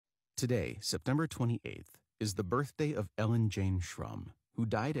Today, September 28th, is the birthday of Ellen Jane Shrum, who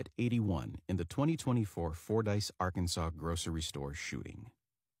died at 81 in the 2024 Fordyce, Arkansas grocery store shooting.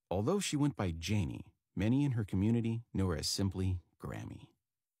 Although she went by Janie, many in her community know her as simply Grammie.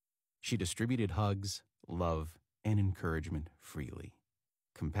 She distributed hugs, love, and encouragement freely.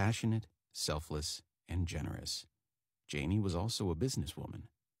 Compassionate, selfless, and generous. Janie was also a businesswoman.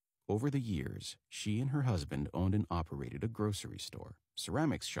 Over the years, she and her husband owned and operated a grocery store,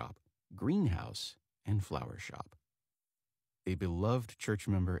 ceramics shop, greenhouse, and flower shop. A beloved church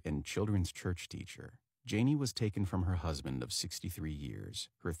member and children's church teacher, Janie was taken from her husband of 63 years,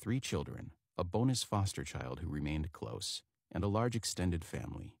 her 3 children, a bonus foster child who remained close, and a large extended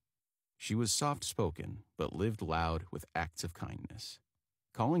family. She was soft-spoken, but lived loud with acts of kindness.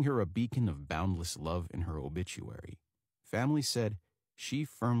 Calling her a beacon of boundless love in her obituary, family said she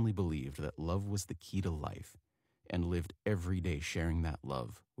firmly believed that love was the key to life and lived every day sharing that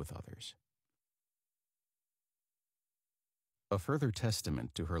love with others. A further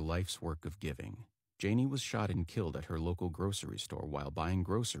testament to her life's work of giving, Janie was shot and killed at her local grocery store while buying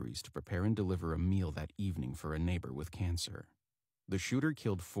groceries to prepare and deliver a meal that evening for a neighbor with cancer. The shooter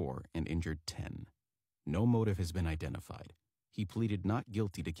killed 4 and injured 10. No motive has been identified. He pleaded not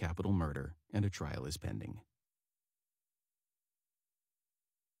guilty to capital murder, and a trial is pending.